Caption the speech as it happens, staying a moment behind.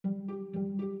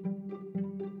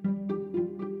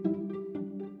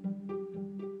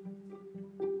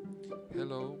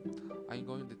I'm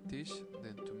going to teach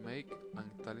them to make an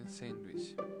Italian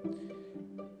sandwich.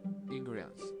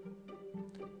 Ingredients: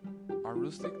 a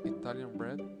rustic Italian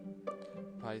bread,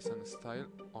 Paisan style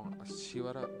on a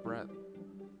ciabatta bread,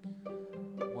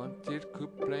 1/3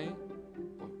 cup plain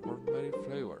of rosemary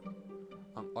flavor,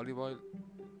 and olive oil,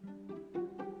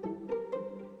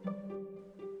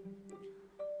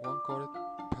 1/4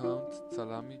 pound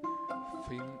salami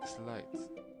filling slices,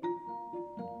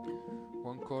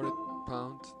 1/4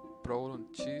 pound provolone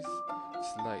cheese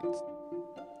slices,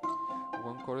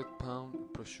 1/4 pound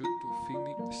prosciutto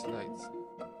filling slices,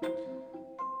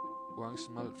 1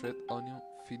 small red onion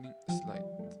filling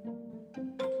slice.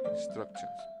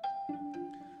 Instructions: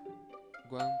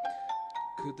 1.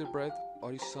 Cut the bread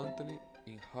horizontally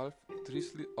in half,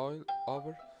 drizzle oil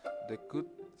over the cut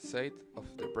side of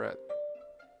the bread.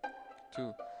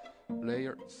 2.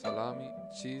 Layer salami,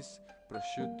 cheese,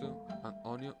 prosciutto, and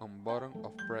onion on bottom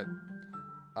of bread.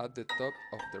 At the top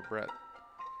of the bread,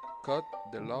 cut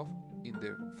the loaf in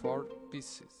the 4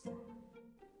 pieces.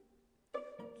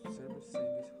 To serve the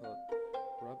sandwich hot,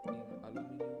 wrap in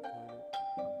aluminum foil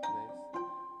and place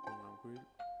on a grill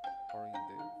or in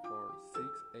the for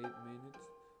 6-8 minutes,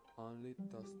 only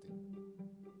toasting.